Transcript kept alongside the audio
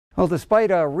Well, despite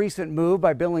a recent move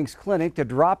by Billings Clinic to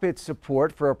drop its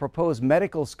support for a proposed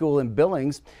medical school in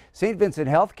Billings, St. Vincent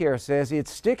Healthcare says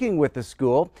it's sticking with the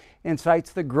school and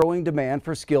cites the growing demand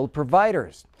for skilled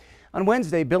providers. On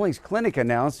Wednesday, Billings Clinic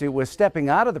announced it was stepping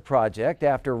out of the project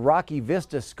after Rocky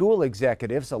Vista school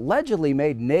executives allegedly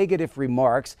made negative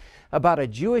remarks about a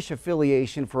Jewish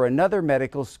affiliation for another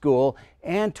medical school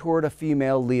and toward a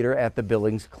female leader at the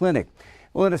Billings Clinic.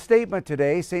 Well, in a statement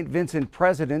today, St. Vincent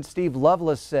President Steve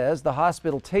Lovelace says the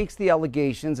hospital takes the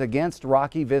allegations against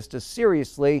Rocky Vista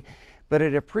seriously, but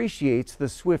it appreciates the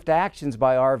swift actions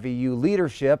by RVU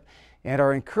leadership and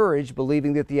are encouraged,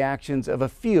 believing that the actions of a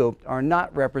few are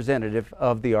not representative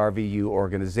of the RVU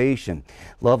organization.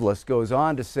 Lovelace goes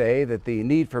on to say that the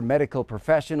need for medical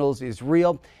professionals is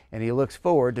real, and he looks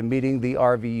forward to meeting the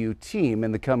RVU team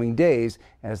in the coming days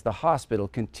as the hospital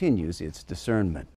continues its discernment.